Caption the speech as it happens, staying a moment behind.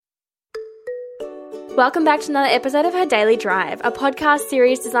Welcome back to another episode of Her Daily Drive, a podcast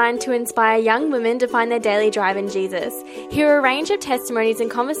series designed to inspire young women to find their daily drive in Jesus. Here are a range of testimonies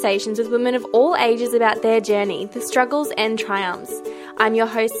and conversations with women of all ages about their journey, the struggles and triumphs. I'm your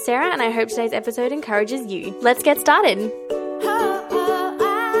host, Sarah, and I hope today's episode encourages you. Let's get started.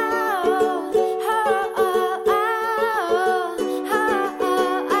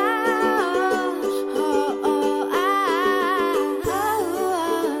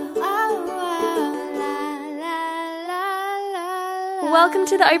 Welcome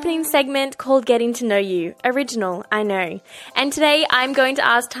to the opening segment called Getting to Know You. Original, I know. And today I'm going to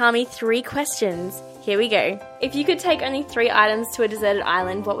ask Tami 3 questions. Here we go. If you could take only 3 items to a deserted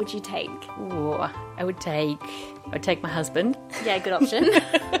island, what would you take? Ooh, I would take my husband. Yeah, good option.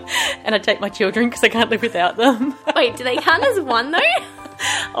 And I'd take my children because I can't live without them. Wait, do they count as one though?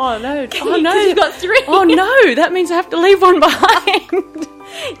 Oh no. You've got 3. Oh no, that means I have to leave one behind.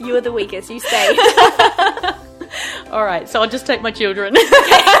 You are the weakest, you stay. All right, so I'll just take my children.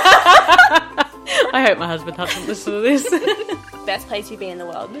 I hope my husband doesn't listen to this. Best place you've been in the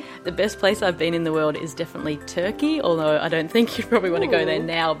world? The best place I've been in the world is definitely Turkey, although I don't think you'd probably want to go there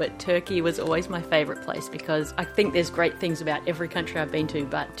now, but Turkey was always my favourite place because I think there's great things about every country I've been to,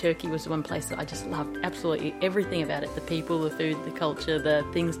 but Turkey was the one place that I just loved absolutely everything about it. The people, the food, the culture, the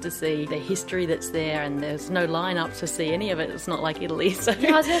things to see, the history that's there, and there's no line-up to see any of it. It's not like Italy. So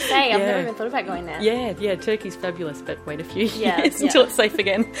yeah, I was going to say, I've never even thought about going there. Yeah, Turkey's fabulous, but wait a few years until it's safe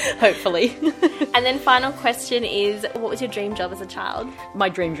again, hopefully. And then final question is, what was your dream job as a child? My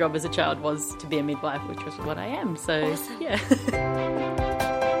dream job as a child was to be a midwife, which was what I am. So, awesome. Yeah.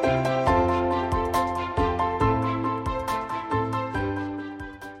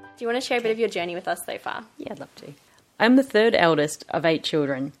 Do you want to share a bit of your journey with us so far? Yeah, I'd love to. I'm the 3rd eldest of 8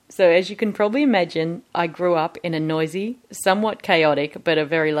 children. So as you can probably imagine, I grew up in a noisy, somewhat chaotic, but a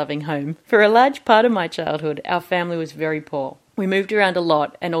very loving home. For a large part of my childhood, our family was very poor. We moved around a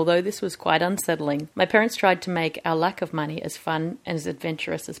lot, and although this was quite unsettling, my parents tried to make our lack of money as fun and as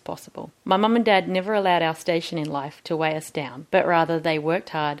adventurous as possible. My mum and dad never allowed our station in life to weigh us down, but rather they worked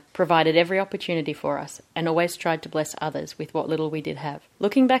hard, provided every opportunity for us, and always tried to bless others with what little we did have.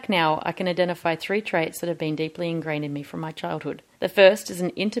 Looking back now, I can identify 3 traits that have been deeply ingrained in me from my childhood. The first is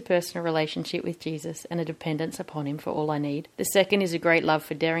an interpersonal relationship with Jesus and a dependence upon him for all I need. The second is a great love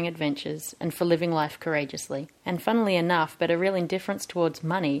for daring adventures and for living life courageously. And funnily enough, but a real indifference towards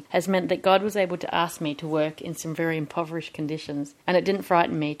money has meant that God was able to ask me to work in some very impoverished conditions, and it didn't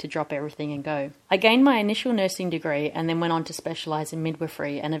frighten me to drop everything and go. I gained my initial nursing degree and then went on to specialise in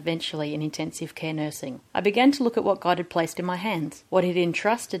midwifery and eventually in intensive care nursing. I began to look at what God had placed in my hands, what he'd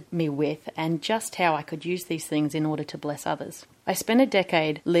entrusted me with, and just how I could use these things in order to bless others. I spent a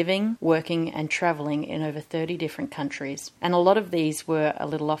decade living, working and travelling in over 30 different countries, and a lot of these were a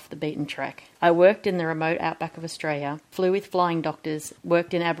little off the beaten track. I worked in the remote outback of Australia, flew with flying doctors,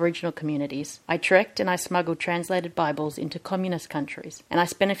 worked in Aboriginal communities. I trekked and I smuggled translated Bibles into communist countries, and I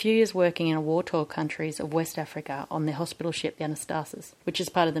spent a few years working in war-torn countries of West Africa on the hospital ship the Anastasis, which is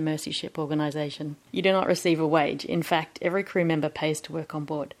part of the Mercy Ship organisation. You do not receive a wage. In fact, every crew member pays to work on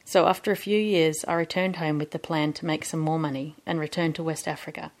board. So after a few years, I returned home with the plan to make some more money and returned to West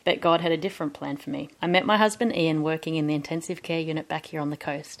Africa. But God had a different plan for me. I met my husband Ian working in the intensive care unit back here on the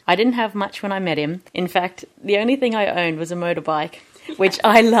coast. I didn't have much when I met him. In fact, the only thing I owned was a motorbike, which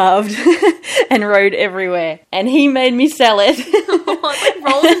I loved and rode everywhere. And he made me sell it. Oh, it's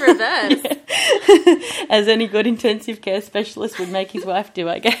like roles in reverse. Yeah. As any good intensive care specialist would make his wife do,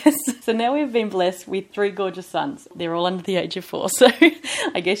 I guess. So now we've been blessed with 3 gorgeous sons. They're all under the age of 4. So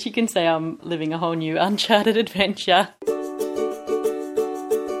I guess you can say I'm living a whole new uncharted adventure.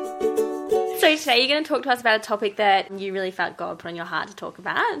 So today you're going to talk to us about a topic that you really felt God put on your heart to talk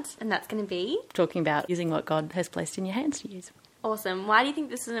about, and that's going to be? Talking about using what God has placed in your hands to use. Awesome. Why do you think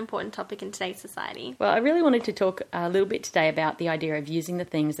this is an important topic in today's society? Well, I really wanted to talk a little bit today about the idea of using the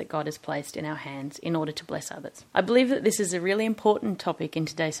things that God has placed in our hands in order to bless others. I believe that this is a really important topic in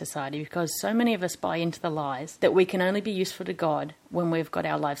today's society because so many of us buy into the lies that we can only be useful to God when we've got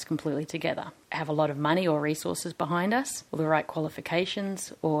our lives completely together, have a lot of money or resources behind us, or the right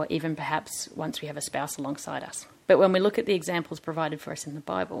qualifications, or even perhaps once we have a spouse alongside us. But when we look at the examples provided for us in the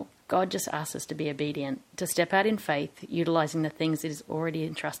Bible, God just asks us to be obedient, to step out in faith, utilising the things that is already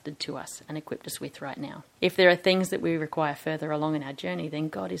entrusted to us and equipped us with right now. If there are things that we require further along in our journey, then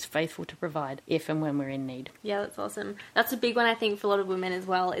God is faithful to provide if and when we're in need. Yeah, that's awesome. That's a big one, I think, for a lot of women as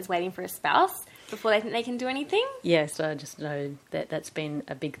well, is waiting for a spouse before they think they can do anything. Yes, I just know that that's been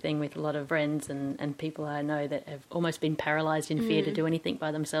a big thing with a lot of friends and people I know that have almost been paralysed in fear to do anything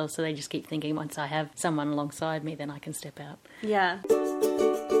by themselves, so they just keep thinking, once I have someone alongside me, then I can step out. Yeah.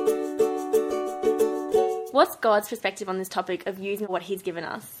 What's God's perspective on this topic of using what he's given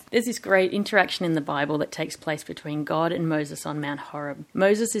us? There's this great interaction in the Bible that takes place between God and Moses on Mount Horeb.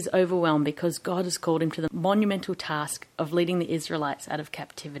 Moses is overwhelmed because God has called him to the monumental task of leading the Israelites out of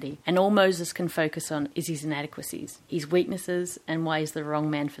captivity. And all Moses can focus on is his inadequacies, his weaknesses, and why he's the wrong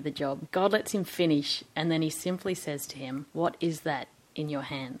man for the job. God lets him finish, and then he simply says to him, "What is that in your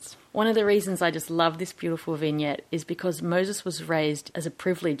hands?" One of the reasons I just love this beautiful vignette is because Moses was raised as a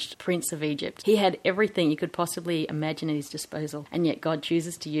privileged prince of Egypt. He had everything you could possibly imagine at his disposal, and yet God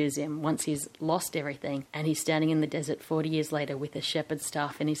chooses to use him once he's lost everything and he's standing in the desert 40 years later with a shepherd's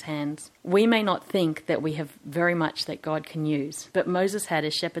staff in his hands. We may not think that we have very much that God can use, but Moses had a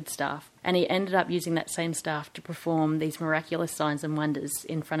shepherd's staff, and he ended up using that same staff to perform these miraculous signs and wonders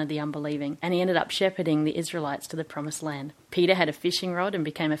in front of the unbelieving, and he ended up shepherding the Israelites to the promised land. Peter had a fishing rod and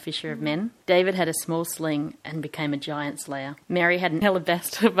became a fisher of men. David had a small sling and became a giant slayer. Mary had an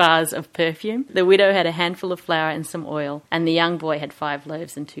alabaster vase of perfume. The widow had a handful of flour and some oil, and the young boy had 5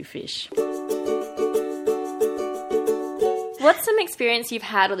 loaves and 2 fish. What's some experience you've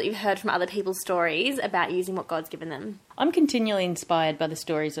had or that you've heard from other people's stories about using what God's given them? I'm continually inspired by the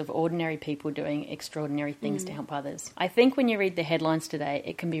stories of ordinary people doing extraordinary things to help others. I think when you read the headlines today,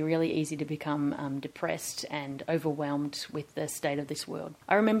 it can be really easy to become depressed and overwhelmed with the state of this world.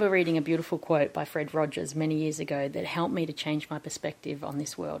 I remember reading a beautiful quote by Fred Rogers many years ago that helped me to change my perspective on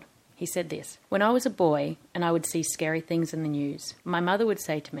this world. He said this: "When I was a boy and I would see scary things in the news, my mother would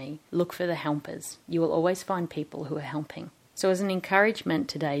say to me, 'Look for the helpers. You will always find people who are helping.'" So as an encouragement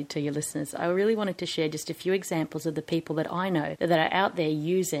today to your listeners, I really wanted to share just a few examples of the people that I know that are out there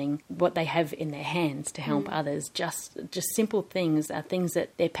using what they have in their hands to help others. Just simple things, things that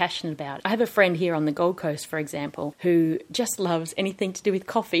they're passionate about. I have a friend here on the Gold Coast, for example, who just loves anything to do with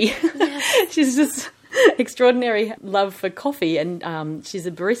coffee. Yes. She's just extraordinary love for coffee, and she's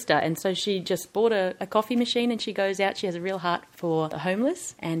a barista, and so she just bought a coffee machine, and she goes out. She has a real heart for the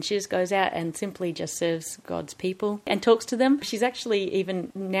homeless, and she just goes out and simply just serves God's people and talks to them. She's actually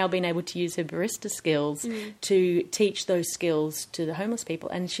even now been able to use her barista skills to teach those skills to the homeless people,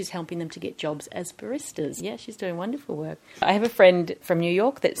 and she's helping them to get jobs as baristas. Yeah, she's doing wonderful work. I have a friend from New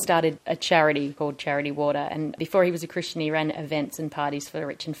York that started a charity called Charity Water, and before he was a Christian, he ran events and parties for the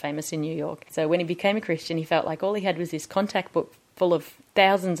rich and famous in New York. So when he became a Christian, he felt like all he had was this contact book full of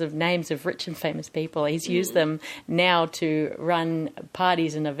thousands of names of rich and famous people. He's used them now to run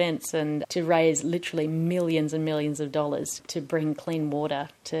parties and events and to raise literally millions and millions of dollars to bring clean water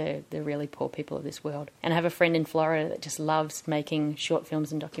to the really poor people of this world. And I have a friend in Florida that just loves making short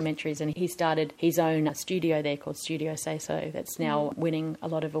films and documentaries, and he started his own studio there called Studio Say So that's now winning a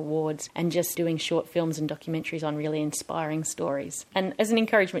lot of awards and just doing short films and documentaries on really inspiring stories. And as an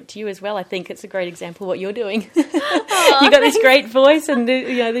encouragement to you as well, I think it's a great example of what you're doing. You've got this great voice and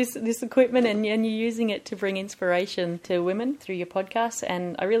this equipment, and you're using it to bring inspiration to women through your podcast,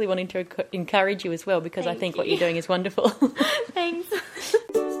 and I really wanted to encourage you as well, because I think what you're doing is wonderful. Thanks.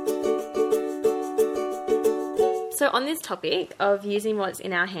 So on this topic of using what's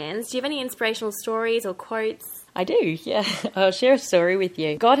in our hands, do you have any inspirational stories or quotes? I do, yeah. I'll share a story with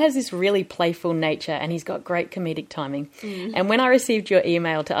you. God has this really playful nature, and he's got great comedic timing. And when I received your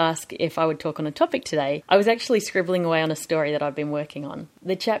email to ask if I would talk on a topic today, I was actually scribbling away on a story that I've been working on.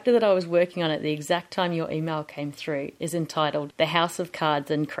 The chapter that I was working on at the exact time your email came through is entitled The House of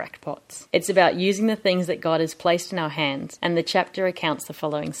Cards and Crackpots. It's about using the things that God has placed in our hands, and the chapter recounts the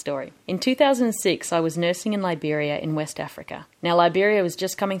following story. In 2006, I was nursing in Liberia in West Africa. Now, Liberia was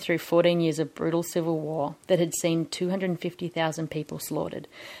just coming through 14 years of brutal civil war that had seen 250,000 people slaughtered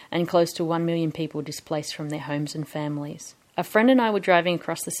and close to 1 million people displaced from their homes and families. A friend and I were driving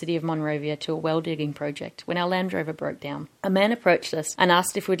across the city of Monrovia to a well digging project when our Land Rover broke down. A man approached us and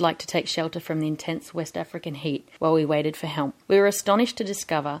asked if we'd like to take shelter from the intense West African heat while we waited for help. We were astonished to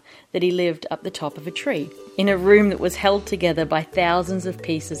discover that he lived up the top of a tree, in a room that was held together by thousands of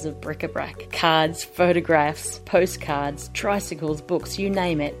pieces of bric-a-brac. Cards, photographs, postcards, tricycles, books, you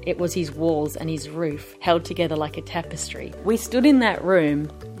name it. It was his walls and his roof, held together like a tapestry. We stood in that room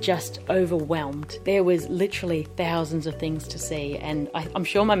just overwhelmed. There was literally thousands of things to see, and I'm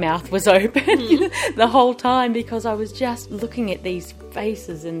sure my mouth was open the whole time, because I was just looking at these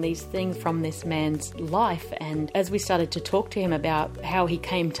faces and these things from this man's life. And as we started to talk to him about how he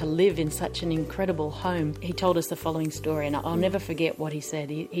came to live in such an incredible home, he told us the following story, and I'll never forget what he said.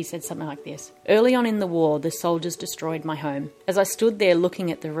 He said something like this: "Early on in the war, the soldiers destroyed my home. As I stood there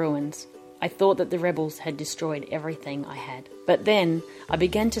looking at the ruins, I thought that the rebels had destroyed everything I had. But then I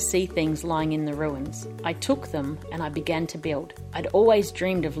began to see things lying in the ruins. I took them and I began to build. I'd always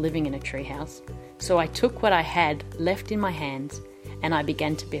dreamed of living in a treehouse. So I took what I had left in my hands and I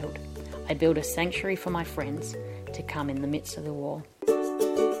began to build. I build a sanctuary for my friends to come in the midst of the war.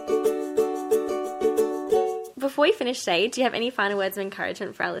 Before we finish today, do you have any final words of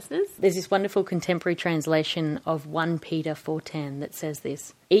encouragement for our listeners? There's this wonderful contemporary translation of 1 Peter 4:10 that says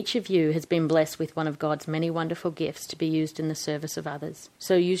this: "Each of you has been blessed with one of God's many wonderful gifts to be used in the service of others.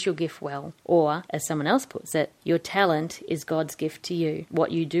 So use your gift well." Or, as someone else puts it, your talent is God's gift to you.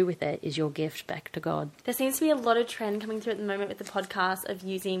 What you do with it is your gift back to God. There seems to be a lot of trend coming through at the moment with the podcast of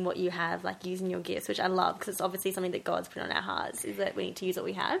using what you have, like using your gifts, which I love because it's obviously something that God's put on our hearts, is that we need to use what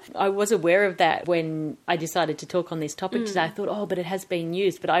we have. I was aware of that when I decided to talk on this topic today. I thought, but it has been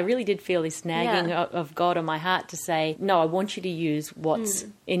used. But I really did feel this nagging of God on my heart to say, no, I want you to use what's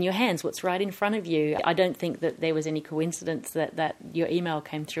in your hands, what's right in front of you. I don't think that there was any coincidence that your email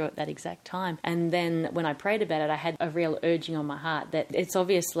came through at that exact time. And then when I prayed about it, I had a real urging on my heart that it's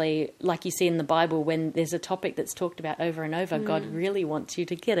obviously, like you see in the Bible, when there's a topic that's talked about over and over, God really wants you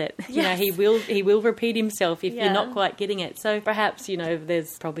to get it. Yes. You know, he will repeat himself if you're not quite getting it. So perhaps,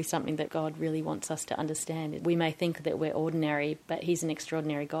 there's probably something that God really wants us to understand. We may think that we're ordinary, but he's an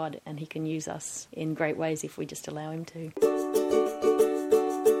extraordinary God and he can use us in great ways if we just allow him to.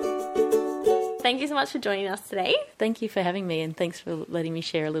 Thank you so much for joining us today. Thank you for having me, and thanks for letting me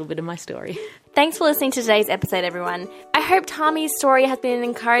share a little bit of my story. Thanks for listening to today's episode, everyone. I hope Tami's story has been an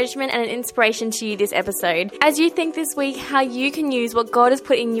encouragement and an inspiration to you this episode, as you think this week how you can use what God has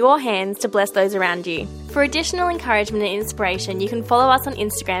put in your hands to bless those around you. For additional encouragement and inspiration, you can follow us on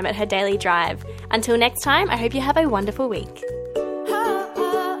Instagram at Her Daily Drive. Until next time, I hope you have a wonderful week.